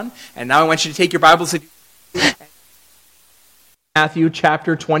And now I want you to take your Bibles and Matthew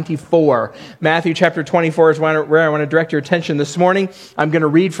chapter 24. Matthew chapter 24 is where I want to direct your attention this morning. I'm going to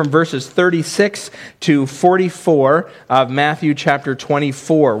read from verses 36 to 44 of Matthew chapter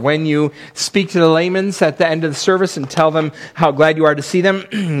 24. When you speak to the lamans at the end of the service and tell them how glad you are to see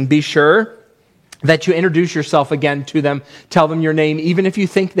them, be sure that you introduce yourself again to them. Tell them your name. Even if you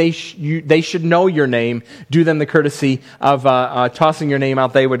think they should know your name, do them the courtesy of tossing your name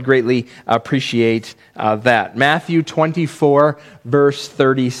out. They would greatly appreciate that. Matthew 24, verse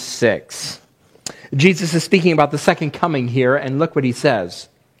 36. Jesus is speaking about the second coming here, and look what he says.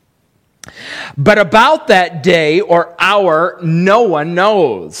 But about that day or hour, no one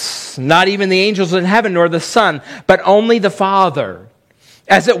knows, not even the angels in heaven nor the Son, but only the Father.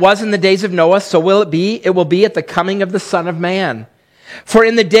 As it was in the days of Noah, so will it be. It will be at the coming of the Son of Man. For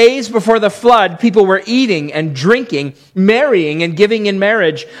in the days before the flood, people were eating and drinking, marrying and giving in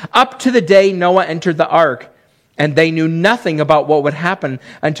marriage, up to the day Noah entered the ark. And they knew nothing about what would happen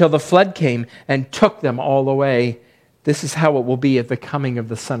until the flood came and took them all away. This is how it will be at the coming of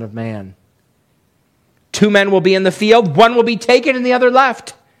the Son of Man. 2 men will be in the field, one will be taken and the other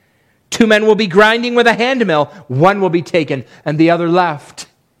left. 2 men will be grinding with a hand mill. One will be taken and the other left.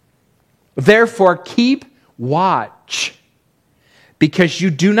 Therefore, keep watch, because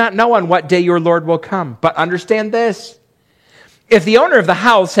you do not know on what day your Lord will come. But understand this. If the owner of the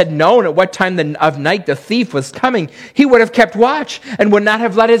house had known at what time of night the thief was coming, he would have kept watch and would not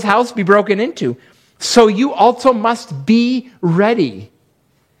have let his house be broken into. So you also must be ready,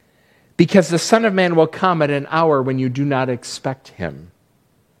 because the Son of Man will come at an hour when you do not expect him.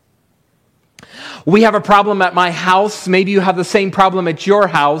 We have a problem at my house. Maybe you have the same problem at your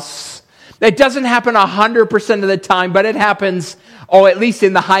house. It doesn't happen 100% of the time, but it happens, at least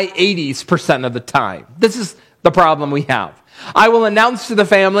in the high 80s% of the time. This is the problem we have. I will announce to the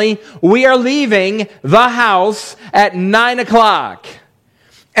family, we are leaving the house at 9 o'clock.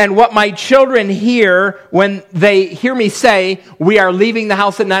 And what my children hear when they hear me say, we are leaving the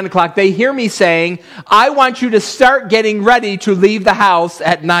house at 9 o'clock, they hear me saying, I want you to start getting ready to leave the house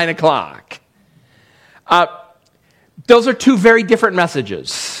at 9 o'clock. Those are two very different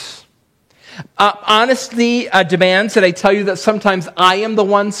messages. Honesty demands that I tell you that sometimes I am the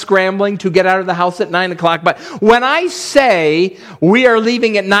one scrambling to get out of the house at 9 o'clock. But when I say we are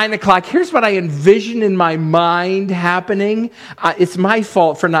leaving at 9 o'clock, here's what I envision in my mind happening. It's my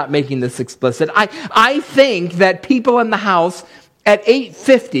fault for not making this explicit. I think that people in the house at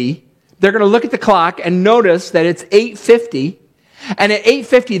 8:50, they're going to look at the clock and notice that it's 8:50. And at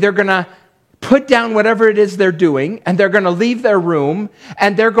 8:50, they're going to put down whatever it is they're doing, and they're going to leave their room,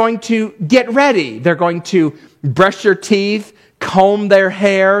 and they're going to get ready. They're going to brush their teeth, comb their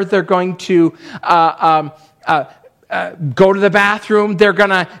hair. They're going to go to the bathroom. They're going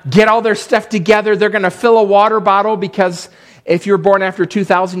to get all their stuff together. They're going to fill a water bottle, because if you're born after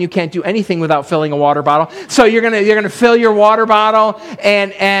 2000, you can't do anything without filling a water bottle. So you're gonna fill your water bottle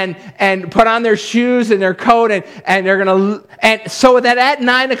and put on their shoes and their coat and so that at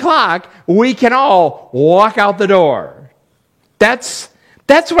 9 o'clock we can all walk out the door. That's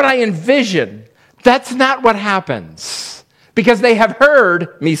what I envision. That's not what happens, because they have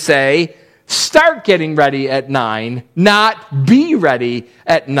heard me say, start getting ready at 9, not be ready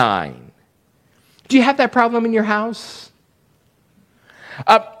at 9. Do you have that problem in your house?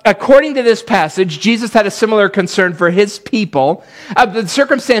 According to this passage, Jesus had a similar concern for his people. The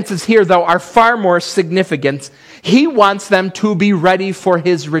circumstances here, though, are far more significant. He wants them to be ready for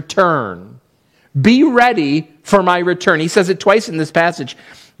his return. Be ready for my return. He says it twice in this passage.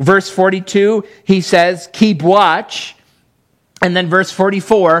 Verse 42, he says, keep watch. And then verse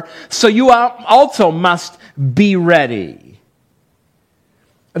 44, so you also must be ready.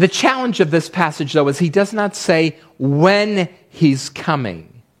 The challenge of this passage, though, is he does not say when he's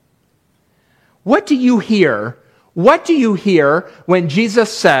coming. What do you hear? What do you hear when Jesus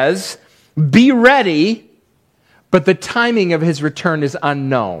says, be ready, but the timing of his return is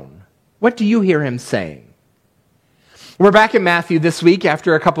unknown? What do you hear him saying? We're back in Matthew this week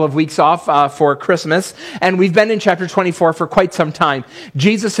after a couple of weeks off for Christmas, and we've been in chapter 24 for quite some time.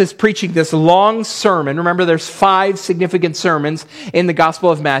 Jesus is preaching this long sermon. Remember, there's 5 significant sermons in the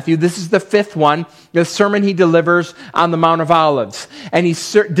Gospel of Matthew. This is the 5th one, the sermon he delivers on the Mount of Olives. And he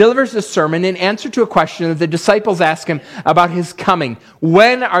delivers this sermon in answer to a question that the disciples ask him about his coming.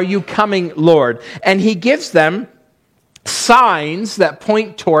 When are you coming, Lord? And he gives them signs that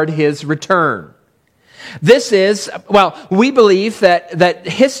point toward his return. This is, we believe that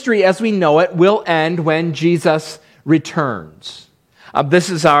history as we know it will end when Jesus returns. This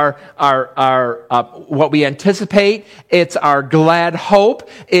is our what we anticipate. It's our glad hope.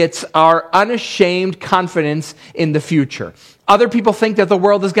 It's our unashamed confidence in the future. Other people think that the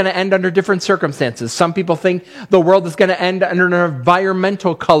world is going to end under different circumstances. Some people think the world is going to end under an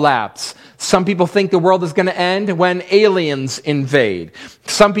environmental collapse. Some people think the world is going to end when aliens invade.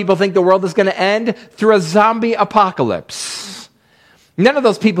 Some people think the world is going to end through a zombie apocalypse. None of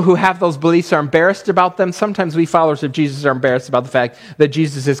those people who have those beliefs are embarrassed about them. Sometimes we followers of Jesus are embarrassed about the fact that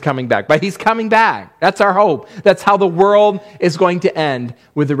Jesus is coming back. But he's coming back. That's our hope. That's how the world is going to end,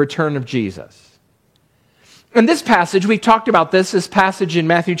 with the return of Jesus. In this passage, we've talked about this passage in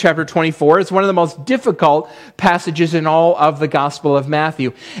Matthew chapter 24. It's one of the most difficult passages in all of the Gospel of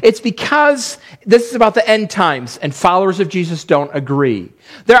Matthew. It's because this is about the end times, and followers of Jesus don't agree.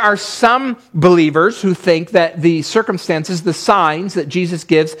 There are some believers who think that the circumstances, the signs that Jesus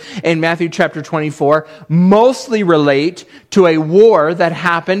gives in Matthew chapter 24, mostly relate to a war that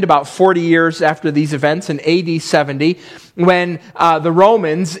happened about 40 years after these events in AD 70, when the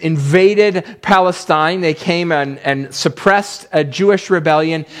Romans invaded Palestine. They came and suppressed a Jewish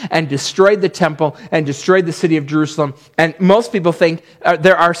rebellion and destroyed the temple and destroyed the city of Jerusalem. And most people think,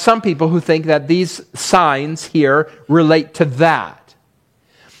 there are some people who think that these signs here relate to that.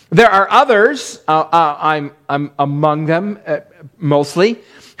 There are others, I'm among them mostly,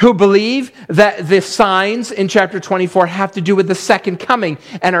 who believe that the signs in chapter 24 have to do with the second coming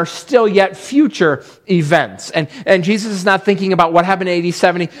and are still yet future events. And Jesus is not thinking about what happened in AD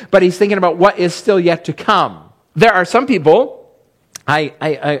 70, but he's thinking about what is still yet to come. There are some people,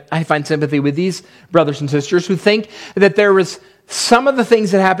 I find sympathy with these brothers and sisters, who think that there was some of the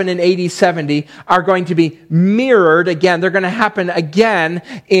things that happened in AD 70 are going to be mirrored again. They're going to happen again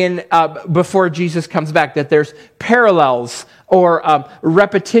before Jesus comes back, that there's parallels or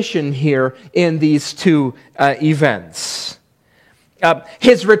repetition here in these two events.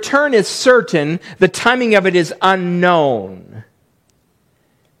 His return is certain. The timing of it is unknown.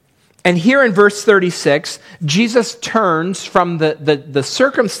 And here in verse 36, Jesus turns from the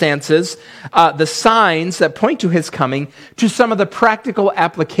circumstances, the signs that point to his coming, to some of the practical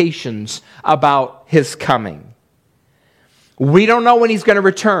applications about his coming. We don't know when he's going to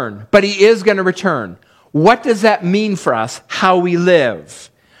return, but he is going to return. What does that mean for us, how we live?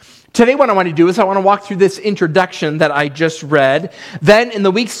 Today what I want to do is I want to walk through this introduction that I just read. Then in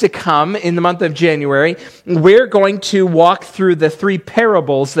the weeks to come, in the month of January, we're going to walk through the three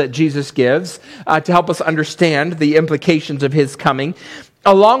parables that Jesus gives to help us understand the implications of his coming.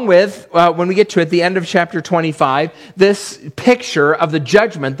 Along with, when we get to at the end of chapter 25, this picture of the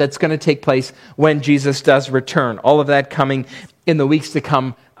judgment that's going to take place when Jesus does return. All of that coming in the weeks to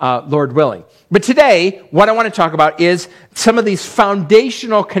come, Lord willing. But today, what I want to talk about is some of these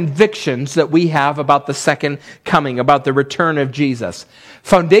foundational convictions that we have about the second coming, about the return of Jesus.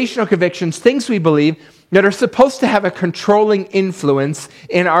 Foundational convictions, things we believe that are supposed to have a controlling influence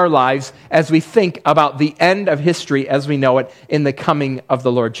in our lives as we think about the end of history as we know it in the coming of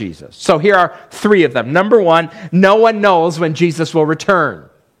the Lord Jesus. So here are three of them. Number one, no one knows when Jesus will return.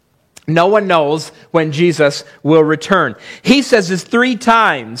 No one knows when Jesus will return. He says this three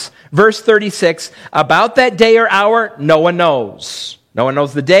times. Verse 36, about that day or hour, no one knows. No one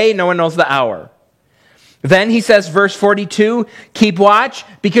knows the day, no one knows the hour. Then he says, verse 42, keep watch,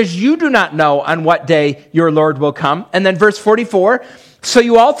 because you do not know on what day your Lord will come. And then verse 44, so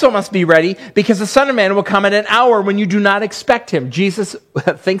you also must be ready, because the Son of Man will come at an hour when you do not expect him. Jesus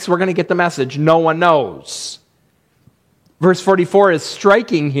thinks we're going to get the message. No one knows. Verse 44 is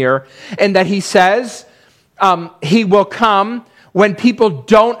striking here in that he says he will come when people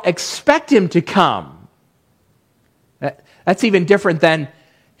don't expect him to come. That's even different than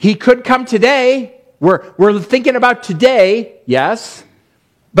he could come today. We're thinking about today, yes,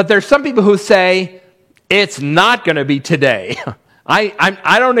 but there's some people who say it's not going to be today.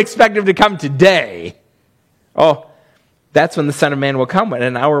 I don't expect him to come today. Oh, that's when the Son of Man will come, at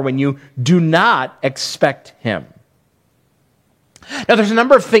an hour when you do not expect him. Now, there's a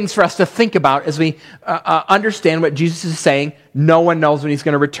number of things for us to think about as we understand what Jesus is saying. No one knows when he's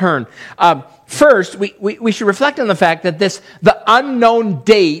going to return. First, we should reflect on the fact that the unknown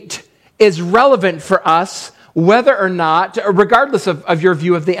date is relevant for us whether or not, regardless of your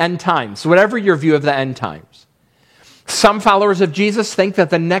view of the end times, whatever your view of the end times. Some followers of Jesus think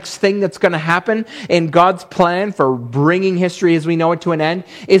that the next thing that's going to happen in God's plan for bringing history as we know it to an end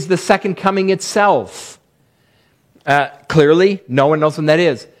is the second coming itself. Clearly, no one knows when that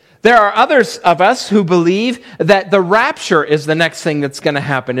is. There are others of us who believe that the rapture is the next thing that's going to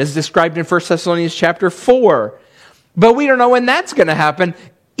happen, as described in 1 Thessalonians chapter 4. But we don't know when that's going to happen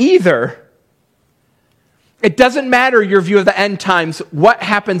either. It doesn't matter your view of the end times. What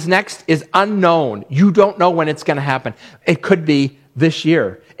happens next is unknown. You don't know when it's going to happen. It could be this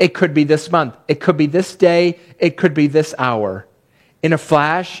year. It could be this month. It could be this day. It could be this hour. In a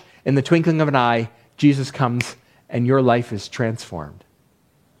flash, in the twinkling of an eye, Jesus comes and your life is transformed.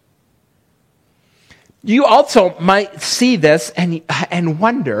 You also might see this and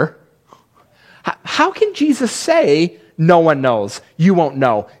wonder, how can Jesus say, no one knows, you won't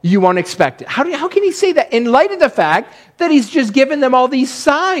know, you won't expect it? How can he say that in light of the fact that he's just given them all these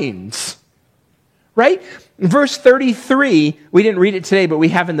signs? Right? Verse 33, we didn't read it today, but we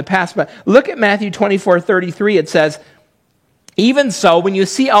have in the past, but look at Matthew 24:33. It says, even so, when you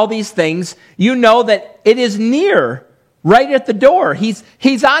see all these things, you know that it is near, right at the door. He's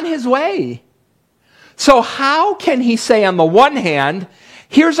on his way. So how can he say on the one hand,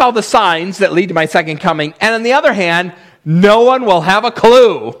 here's all the signs that lead to my second coming, and on the other hand, no one will have a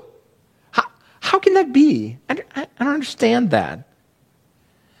clue? How can that be? I don't understand that.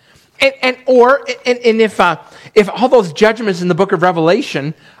 And if all those judgments in the book of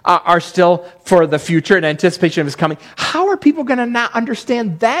Revelation are still for the future in anticipation of his coming, how are people going to not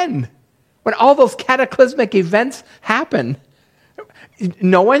understand then when all those cataclysmic events happen?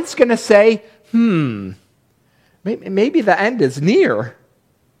 No one's going to say, maybe the end is near.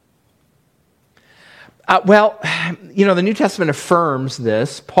 The New Testament affirms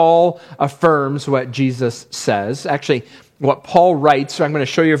this. Paul affirms what Jesus says. Actually, what Paul writes, so I'm going to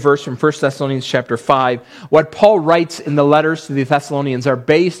show you a verse from 1 Thessalonians chapter 5. What Paul writes in the letters to the Thessalonians are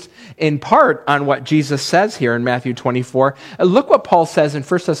based in part on what Jesus says here in Matthew 24. Look what Paul says in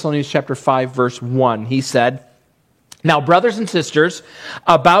 1 Thessalonians chapter 5, verse 1. He said, now, brothers and sisters,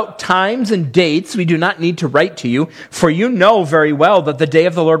 about times and dates we do not need to write to you, for you know very well that the day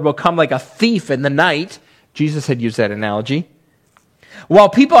of the Lord will come like a thief in the night. Jesus had used that analogy. While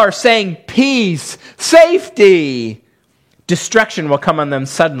people are saying peace, safety, destruction will come on them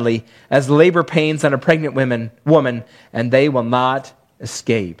suddenly as labor pains on a pregnant woman, and they will not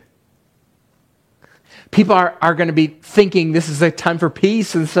escape. People are going to be thinking this is a time for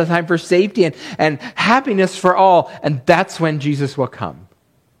peace and this is a time for safety and happiness for all. And that's when Jesus will come.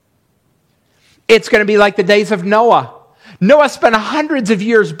 It's going to be like the days of Noah. Noah spent hundreds of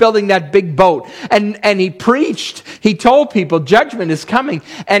years building that big boat. And he preached. He told people judgment is coming.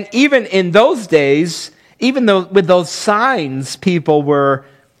 And even in those days, even though with those signs, people were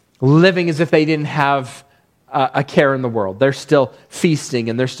living as if they didn't have a care in the world. They're still feasting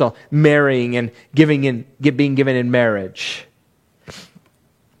and they're still marrying and being given in marriage.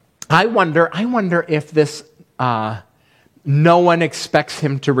 I wonder if this no one expects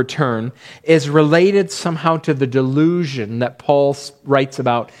him to return is related somehow to the delusion that Paul writes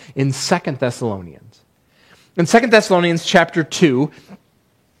about in 2 Thessalonians. In 2 Thessalonians chapter 2,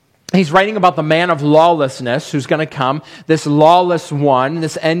 he's writing about the man of lawlessness who's going to come, this lawless one,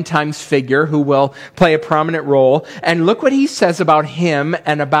 this end times figure who will play a prominent role. And look what he says about him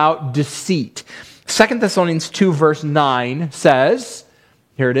and about deceit. 2 Thessalonians 2 verse 9 says,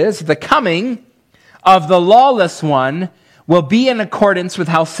 here it is, the coming of the lawless one will be in accordance with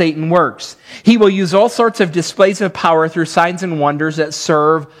how Satan works. He will use all sorts of displays of power through signs and wonders that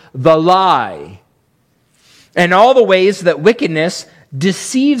serve the lie. And all the ways that wickedness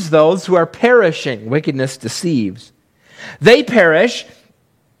deceives those who are perishing. Wickedness deceives. They perish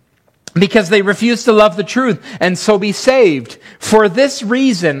because they refuse to love the truth and so be saved. For this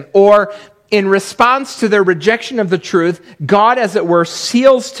reason, or in response to their rejection of the truth, God, as it were,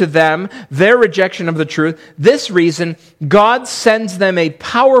 seals to them their rejection of the truth. This reason, God sends them a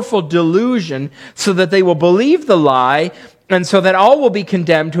powerful delusion so that they will believe the lie, and so that all will be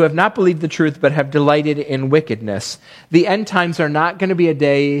condemned who have not believed the truth but have delighted in wickedness. The end times are not going to be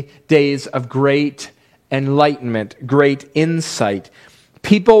days of great enlightenment, great insight.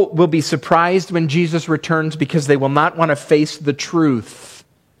 People will be surprised when Jesus returns because they will not want to face the truth.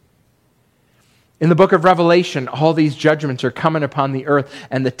 In the book of Revelation, all these judgments are coming upon the earth,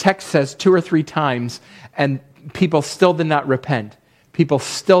 and the text says 2 or 3 times, and people still did not repent. People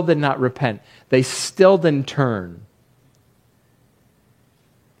still did not repent. They still didn't turn.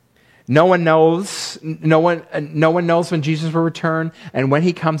 No one knows when Jesus will return, and when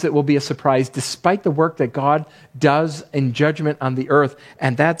he comes, it will be a surprise, despite the work that God does in judgment on the earth.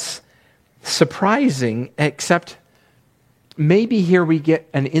 And that's surprising, except maybe here we get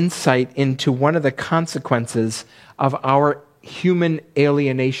an insight into one of the consequences of our human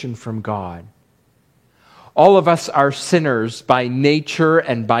alienation from God. All of us are sinners by nature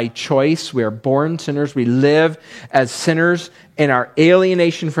and by choice. We are born sinners. We live as sinners in our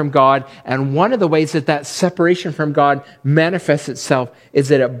alienation from God. And one of the ways that separation from God manifests itself is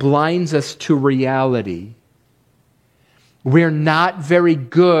that it blinds us to reality. we're not very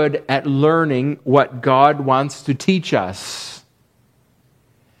good at learning what God wants to teach us.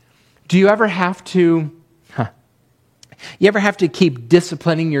 Do you ever have to keep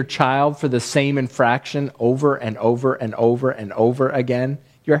disciplining your child for the same infraction over and over and over and over again?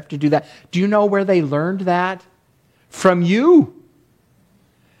 You have to do that. Do you know where they learned that? From you.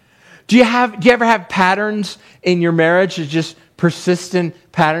 Do you ever have patterns in your marriage, just persistent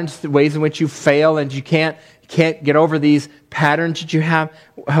patterns, the ways in which you fail and you can't get over these patterns that you have?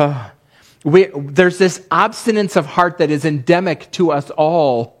 There's this obstinance of heart that is endemic to us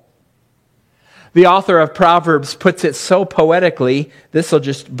all. The author of Proverbs puts it so poetically. This will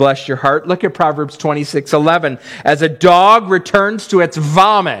just bless your heart. Look at Proverbs 26:11. As a dog returns to its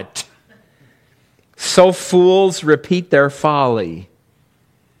vomit, so fools repeat their folly.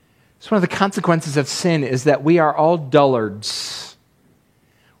 So one of the consequences of sin is that we are all dullards.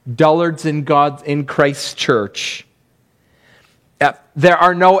 Dullards in Christ's church. There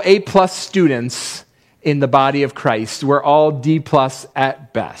are no A+ students in the body of Christ. We're all D+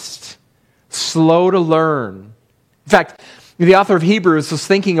 at best. Slow to learn. In fact, the author of Hebrews was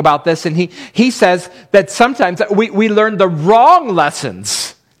thinking about this, and he says that sometimes we learn the wrong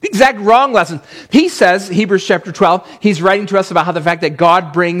lessons. The exact wrong lessons. He says, Hebrews chapter 12, he's writing to us about how the fact that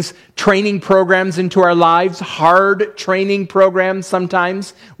God brings training programs into our lives, hard training programs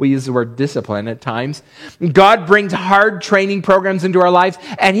sometimes. We use the word discipline at times. God brings hard training programs into our lives,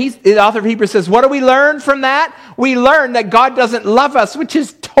 and the author of Hebrews says, what do we learn from that? We learn that God doesn't love us, which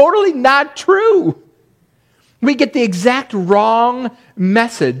is totally not true. We get the exact wrong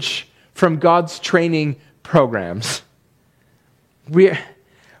message from God's training programs.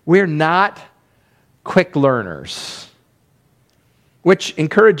 We're not quick learners, which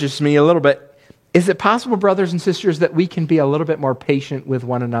encourages me a little bit. Is it possible, brothers and sisters, that we can be a little bit more patient with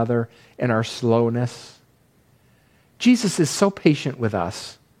one another in our slowness? Jesus is so patient with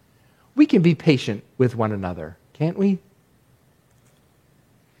us. We can be patient with one another, can't we?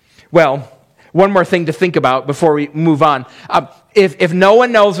 Well, one more thing to think about before we move on. If no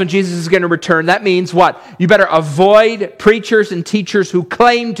one knows when Jesus is going to return, that means what? You better avoid preachers and teachers who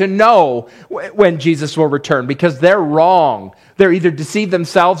claim to know when Jesus will return, because they're wrong. They're either deceived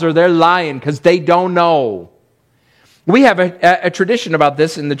themselves or they're lying because they don't know. We have a tradition about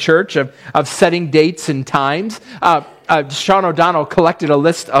this in the church of setting dates and times. Sean O'Donnell collected a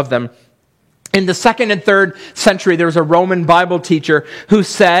list of them. In the 2nd and 3rd century, there was a Roman Bible teacher who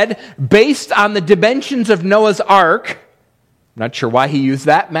said, based on the dimensions of Noah's Ark, I'm not sure why he used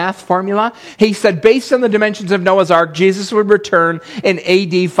that math formula, he said, based on the dimensions of Noah's Ark, Jesus would return in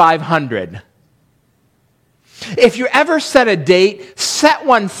AD 500. If you ever set a date, set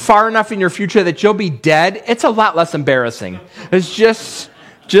one far enough in your future that you'll be dead. It's a lot less embarrassing. It's just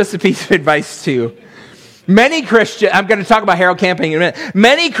a piece of advice too. Many Christians, I'm going to talk about Harold Camping in a minute.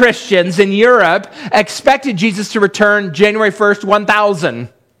 Many Christians in Europe expected Jesus to return January 1st, 1000.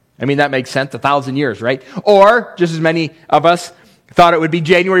 I mean, that makes sense, 1,000 years, right? Or, just as many of us thought it would be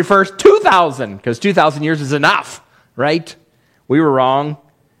January 1st, 2000, because 2,000 years is enough, right? We were wrong.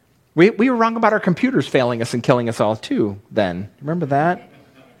 We were wrong about our computers failing us and killing us all too then. Remember that?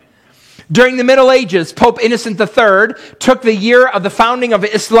 During the Middle Ages, Pope Innocent III took the year of the founding of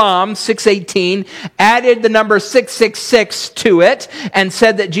Islam, 618, added the number 666 to it, and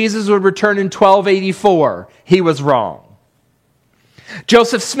said that Jesus would return in 1284. He was wrong.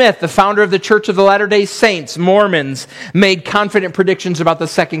 Joseph Smith, the founder of the Church of the Latter-day Saints, Mormons, made confident predictions about the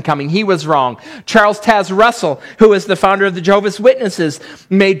second coming. He was wrong. Charles Taze Russell, who is the founder of the Jehovah's Witnesses,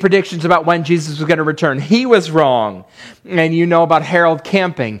 made predictions about when Jesus was going to return. He was wrong. And you know about Harold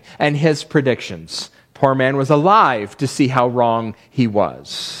Camping and his predictions. Poor man was alive to see how wrong he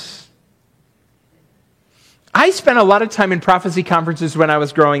was. I spent a lot of time in prophecy conferences when I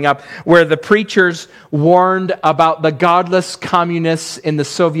was growing up where the preachers warned about the godless communists in the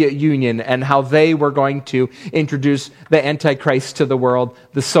Soviet Union and how they were going to introduce the Antichrist to the world,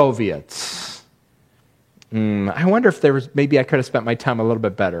 the Soviets. I wonder if maybe I could have spent my time a little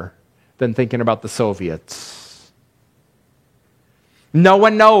bit better than thinking about the Soviets. No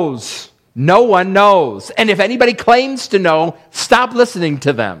one knows. No one knows. And if anybody claims to know, stop listening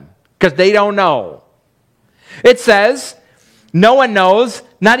to them because they don't know. It says, no one knows,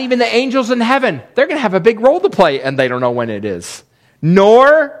 not even the angels in heaven. They're going to have a big role to play, and they don't know when it is.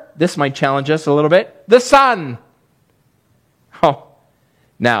 Nor, this might challenge us a little bit, the Son. Oh,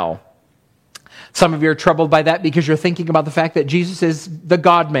 now, Some of you are troubled by that because you're thinking about the fact that Jesus is the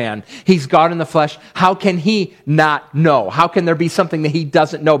God-man. He's God in the flesh. How can he not know? How can there be something that he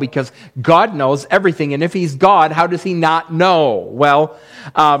doesn't know? Because God knows everything. And if he's God, how does he not know? Well,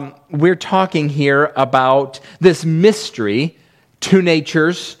 we're talking here about this mystery, two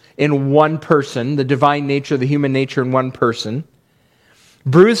natures in one person, the divine nature, the human nature in one person.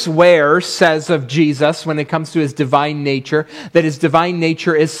 Bruce Ware says of Jesus, when it comes to his divine nature, that his divine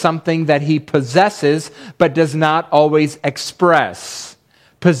nature is something that he possesses but does not always express.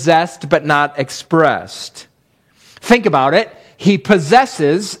 Possessed but not expressed. Think about it. He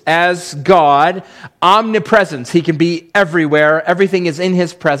possesses, as God, omnipresence. He can be everywhere. Everything is in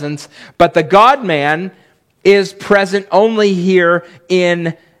his presence. But the God-man is present only here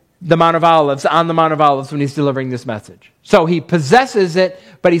in the Mount of Olives, on the Mount of Olives when he's delivering this message. So he possesses it,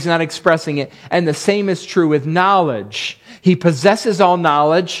 but he's not expressing it. And the same is true with knowledge. He possesses all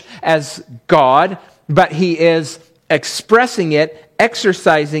knowledge as God, but he is expressing it,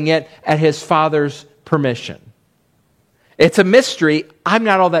 exercising it at his Father's permission. It's a mystery. I'm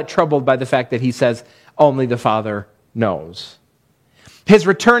not all that troubled by the fact that he says only the Father knows. His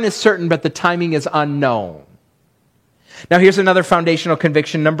return is certain, but the timing is unknown. Now here's another foundational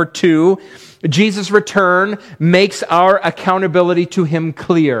conviction. Number 2, Jesus' return makes our accountability to him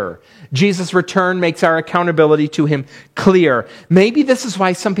clear. Jesus' return makes our accountability to him clear. Maybe this is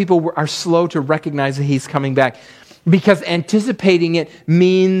why some people are slow to recognize that he's coming back, because anticipating it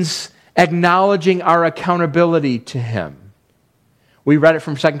means acknowledging our accountability to him. We read it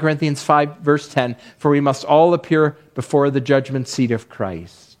from 2 Corinthians 5, verse 10, for we must all appear before the judgment seat of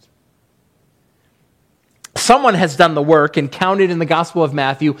Christ. Someone has done the work and counted in the Gospel of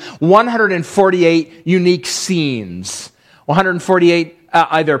Matthew 148 unique scenes, 148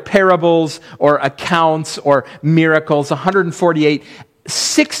 either parables or accounts or miracles, 148.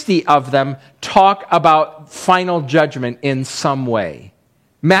 60 of them talk about final judgment in some way.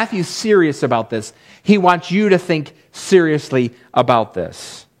 Matthew's serious about this. He wants you to think seriously about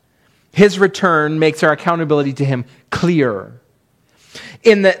this. His return makes our accountability to him clear.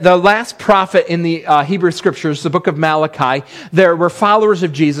 In the last prophet in the Hebrew Scriptures, the book of Malachi, there were followers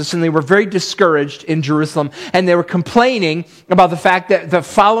of Jesus, and they were very discouraged in Jerusalem, and they were complaining about the fact that the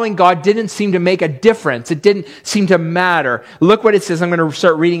following God didn't seem to make a difference. It didn't seem to matter. Look what it says. I'm going to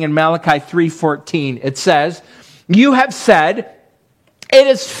start reading in Malachi 3:14. It says, "You have said, it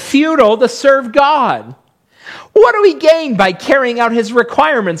is futile to serve God. What do we gain by carrying out his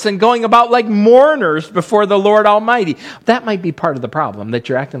requirements and going about like mourners before the Lord Almighty?" That might be part of the problem, that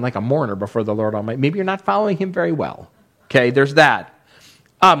you're acting like a mourner before the Lord Almighty. Maybe you're not following him very well. Okay, there's that.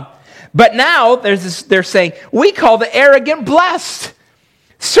 But now they're saying, we call the arrogant blessed.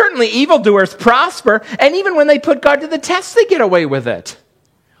 Certainly evildoers prosper, and even when they put God to the test, they get away with it.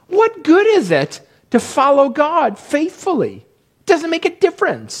 What good is it to follow God faithfully? It doesn't make a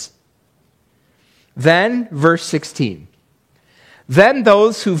difference. Then, verse 16, then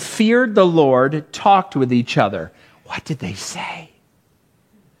those who feared the Lord talked with each other. What did they say?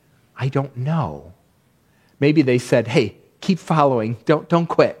 I don't know. Maybe they said, hey, keep following. Don't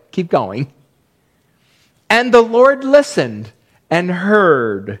quit. Keep going. And the Lord listened and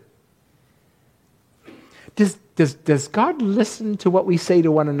heard. Does God listen to what we say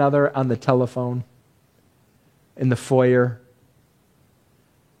to one another on the telephone, in the foyer?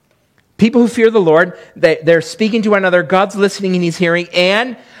 People who fear the Lord, they're speaking to one another. God's listening and he's hearing.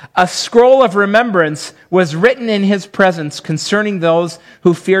 And a scroll of remembrance was written in his presence concerning those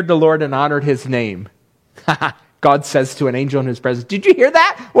who feared the Lord and honored his name. God says to an angel in his presence, did you hear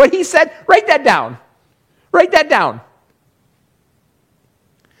that? What he said? Write that down. Write that down.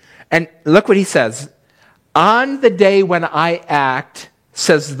 And look what he says. On the day when I act,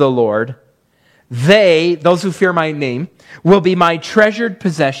 says the Lord, those who fear my name, will be my treasured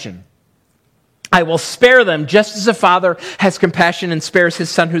possession. I will spare them just as a father has compassion and spares his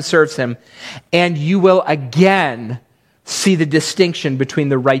son who serves him. And you will again see the distinction between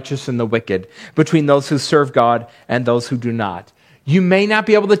the righteous and the wicked, between those who serve God and those who do not. You may not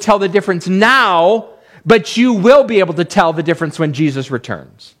be able to tell the difference now, but you will be able to tell the difference when Jesus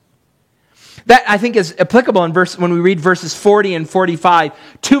returns. That, I think, is applicable when we read verses 40 and 45.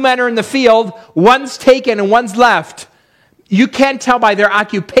 2 men are in the field, one's taken and one's left. You can't tell by their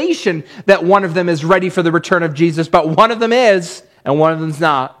occupation that one of them is ready for the return of Jesus, but one of them is, and one of them's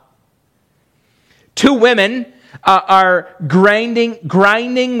not. 2 women are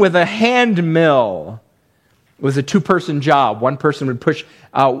grinding with a hand mill. It was a 2-person job. One person would push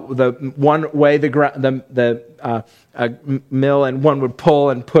the one way the mill, and one would pull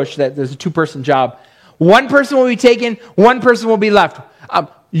and push. That there's a 2-person job. One person will be taken, one person will be left.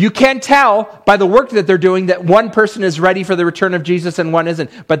 You can tell by the work that they're doing that one person is ready for the return of Jesus and one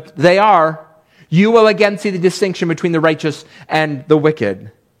isn't. But they are. You will again see the distinction between the righteous and the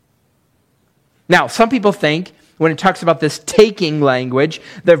wicked. Now, some people think, when it talks about this taking language,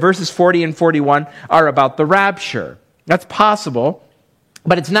 that verses 40 and 41 are about the rapture. That's possible,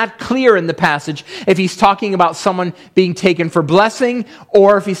 but it's not clear in the passage if he's talking about someone being taken for blessing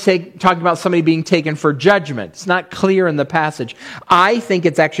or if he's talking about somebody being taken for judgment. It's not clear in the passage. I think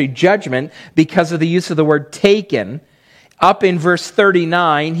it's actually judgment because of the use of the word taken. Up in verse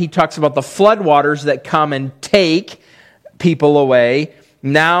 39, he talks about the floodwaters that come and take people away.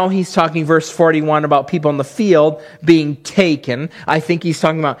 Now he's talking, verse 41, about people in the field being taken. I think he's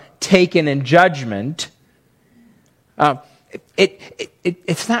talking about taken in judgment.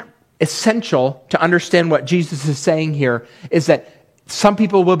 It's not essential to understand what Jesus is saying here, is that some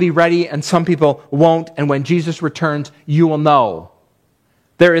people will be ready and some people won't, and when Jesus returns, you will know.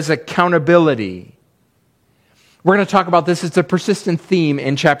 There is accountability. We're going to talk about this. It's a persistent theme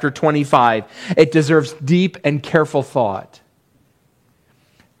in chapter 25. It deserves deep and careful thought.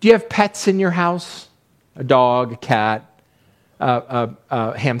 Do you have pets in your house? A dog, a cat,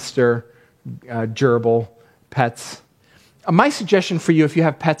 a hamster, a gerbil, pets? My suggestion for you, if you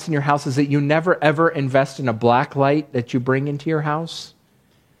have pets in your house, is that you never, ever invest in a black light that you bring into your house.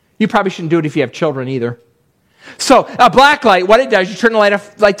 You probably shouldn't do it if you have children either. So a black light, what it does, you turn the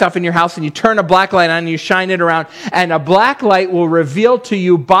lights off in your house and you turn a black light on and you shine it around, and a black light will reveal to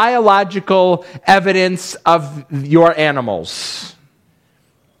you biological evidence of your animals.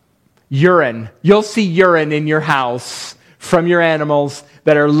 Urine. You'll see urine in your house from your animals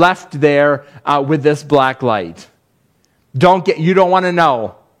that are left there with this black light. You don't want to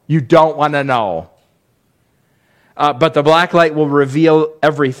know. You don't want to know. But the black light will reveal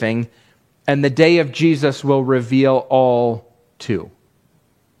everything, and the day of Jesus will reveal all too.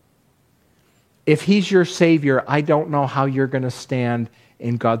 If he's your Savior, I don't know how you're going to stand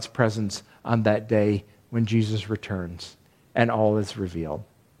in God's presence on that day when Jesus returns and all is revealed.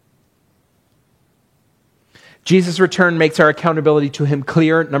 Jesus' return makes our accountability to him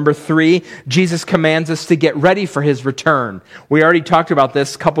clear. Number 3, Jesus commands us to get ready for his return. We already talked about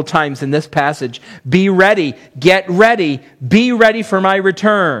this a couple times in this passage. Be ready, get ready, be ready for my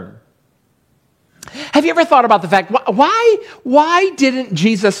return. Have you ever thought about the fact, why didn't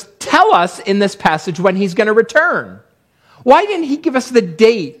Jesus tell us in this passage when he's going to return? Why didn't he give us the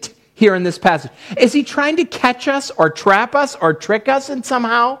date here in this passage? Is he trying to catch us or trap us or trick us in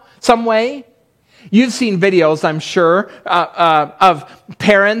some way? You've seen videos, I'm sure, of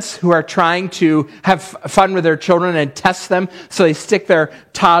parents who are trying to have fun with their children and test them. So they stick their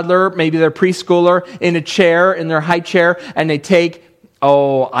toddler, maybe their preschooler, in a chair, in their high chair, and they take,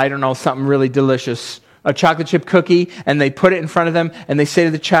 something really delicious, a chocolate chip cookie, and they put it in front of them, and they say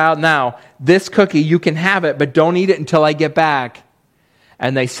to the child, now, this cookie, you can have it, but don't eat it until I get back.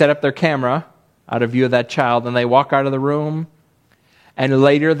 And they set up their camera out of view of that child, and they walk out of the room. And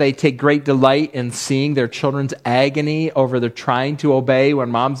later they take great delight in seeing their children's agony over their trying to obey when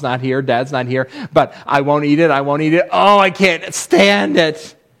mom's not here, dad's not here, but I won't eat it. Oh, I can't stand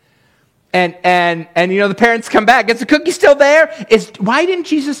it. And the parents come back. Is the cookie still there? Why didn't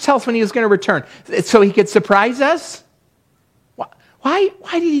Jesus tell us when he was going to return? So he could surprise us? Why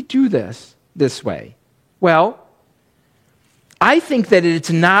did he do this way? Well, I think that it's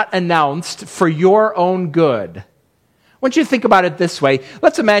not announced for your own good. I want you to think about it this way.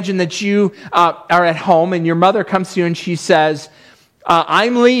 Let's imagine that you are at home and your mother comes to you and she says,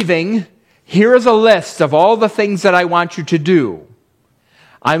 I'm leaving. Here is a list of all the things that I want you to do.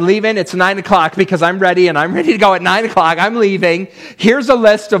 I'm leaving. It's 9 o'clock because I'm ready and I'm ready to go at 9 o'clock. I'm leaving. Here's a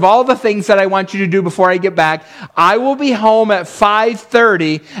list of all the things that I want you to do before I get back. I will be home at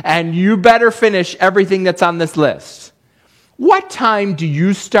 5:30 and you better finish everything that's on this list. What time do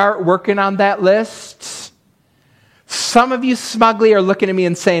you start working on that list? Some of you smugly are looking at me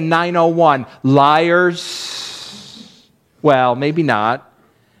and saying 9:01. Liars. Well, maybe not.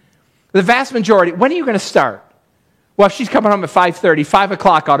 The vast majority, when are you going to start? Well, if she's coming home at 5:30, 5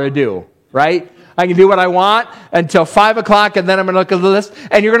 o'clock ought to do, right? I can do what I want until 5 o'clock, and then I'm going to look at the list.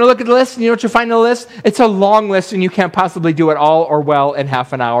 And you're going to look at the list, and you know what you find in the list? It's a long list, and you can't possibly do it all or well in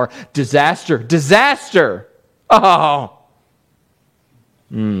half an hour. Disaster. Disaster. Oh.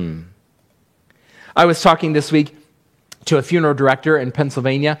 I was talking this week to a funeral director in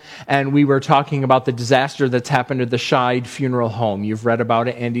Pennsylvania, and we were talking about the disaster that's happened at the Scheid Funeral Home. You've read about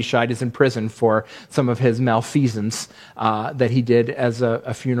it. Andy Scheid is in prison for some of his malfeasance that he did as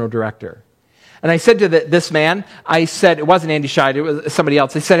a funeral director. And I said to this man, I said, it wasn't Andy Scheid, it was somebody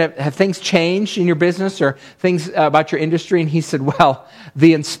else. I said, have things changed in your business or things about your industry? And he said, well,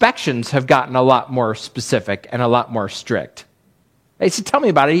 the inspections have gotten a lot more specific and a lot more strict. I said, tell me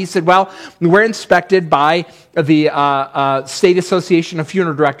about it. He said, well, we're inspected by the State Association of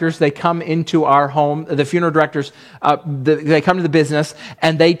Funeral Directors. They come into our home, the funeral directors, they come to the business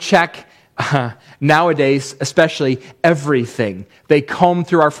and they check nowadays, especially everything. They comb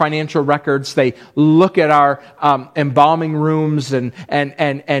through our financial records. They look at our embalming rooms and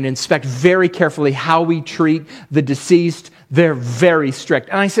inspect very carefully how we treat the deceased. They're very strict.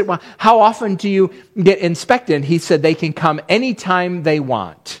 And I said, well, how often do you get inspected? He said they can come anytime they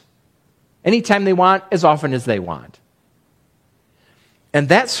want. Anytime they want, as often as they want. And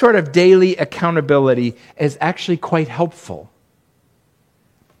that sort of daily accountability is actually quite helpful.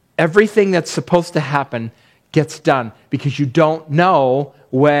 Everything that's supposed to happen gets done because you don't know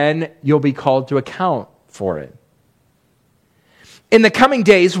when you'll be called to account for it. In the coming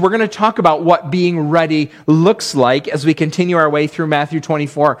days, we're going to talk about what being ready looks like as we continue our way through Matthew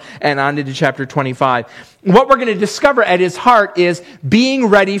 24 and on into chapter 25. What we're going to discover at his heart is being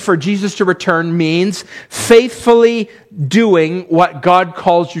ready for Jesus to return means faithfully doing what God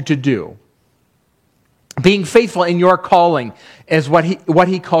calls you to do. Being faithful in your calling is what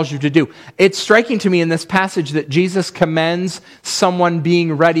he calls you to do. It's striking to me in this passage that Jesus commends someone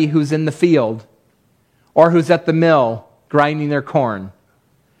being ready who's in the field or who's at the mill grinding their corn.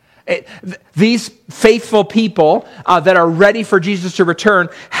 These faithful people that are ready for Jesus to return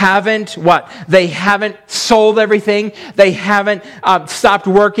haven't what? They haven't sold everything. They haven't stopped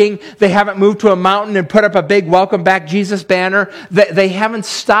working. They haven't moved to a mountain and put up a big welcome back Jesus banner. They haven't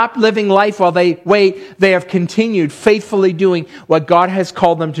stopped living life while they wait. They have continued faithfully doing what God has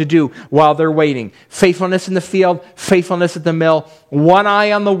called them to do while they're waiting. Faithfulness in the field, faithfulness at the mill, one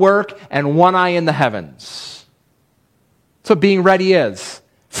eye on the work and one eye in the heavens. That's what being ready is.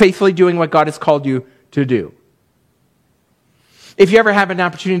 Faithfully doing what God has called you to do. If you ever have an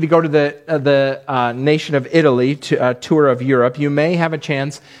opportunity to go to the nation of Italy, to a tour of Europe, you may have a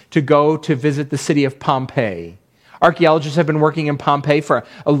chance to go to visit the city of Pompeii. Archaeologists have been working in Pompeii for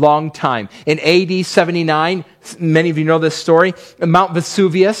a long time. In AD 79, many of you know this story, Mount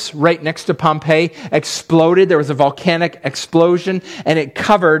Vesuvius, right next to Pompeii, exploded. There was a volcanic explosion, and it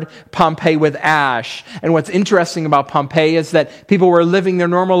covered Pompeii with ash. And what's interesting about Pompeii is that people were living their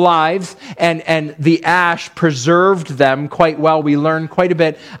normal lives, and the ash preserved them quite well. We learned quite a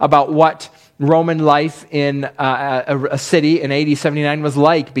bit about what Roman life in a city in AD 79 was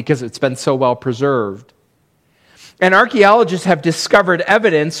like because it's been so well preserved. And archaeologists have discovered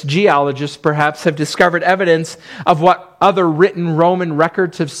evidence, geologists perhaps, have discovered evidence of what other written Roman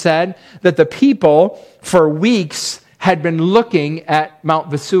records have said, that the people for weeks had been looking at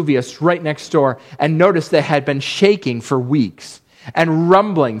Mount Vesuvius right next door and noticed they had been shaking for weeks and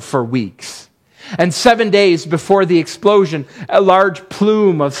rumbling for weeks. And 7 days before the explosion, a large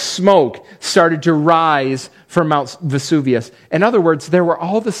plume of smoke started to rise from Mount Vesuvius. In other words, there were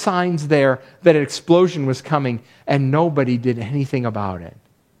all the signs there that an explosion was coming, and nobody did anything about it.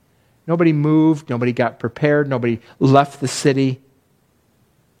 Nobody moved, nobody got prepared, nobody left the city.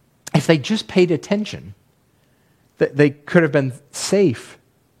 If they just paid attention, they could have been safe.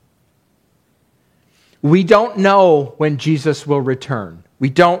 We don't know when Jesus will return. We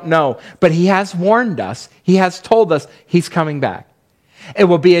don't know. But he has warned us. He has told us he's coming back. It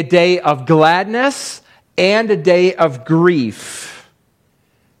will be a day of gladness and a day of grief.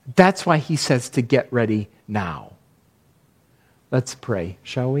 That's why he says to get ready now. Let's pray,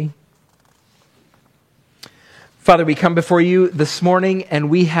 shall we? Father, we come before you this morning, and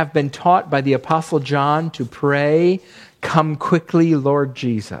we have been taught by the Apostle John to pray, "Come quickly, Lord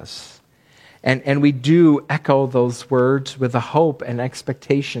Jesus." And we do echo those words with a hope and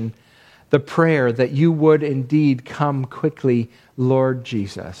expectation, the prayer that you would indeed come quickly, Lord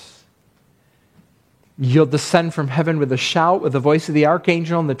Jesus. You'll descend from heaven with a shout, with the voice of the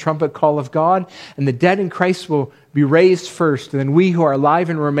archangel and the trumpet call of God, and the dead in Christ will be raised first, and then we who are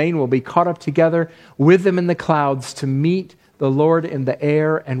alive and remain will be caught up together with them in the clouds to meet the Lord in the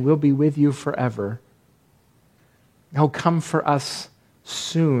air, and we'll be with you forever. Oh, come for us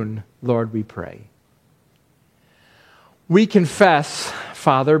soon, Lord, we pray. We confess,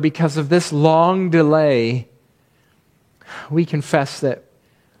 Father, because of this long delay, we confess that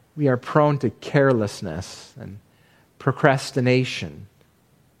we are prone to carelessness and procrastination.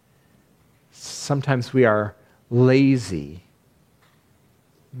 Sometimes we are lazy.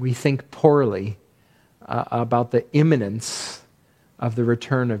 We think poorly about the imminence of the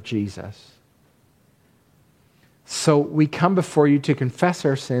return of Jesus. So we come before you to confess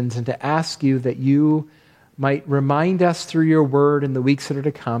our sins and to ask you that you might remind us through your word in the weeks that are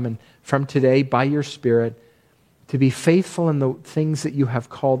to come and from today by your Spirit to be faithful in the things that you have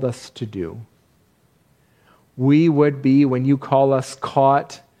called us to do. We would be, when you call us,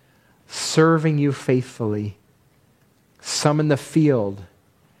 caught serving you faithfully, some in the field,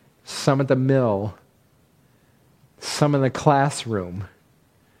 some at the mill, some in the classroom,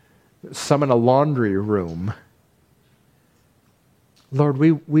 some in a laundry room. Lord,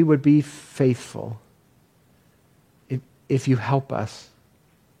 we would be faithful if you help us.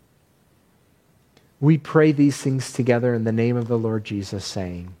 We pray these things together in the name of the Lord Jesus,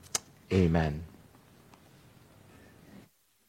 saying, Amen.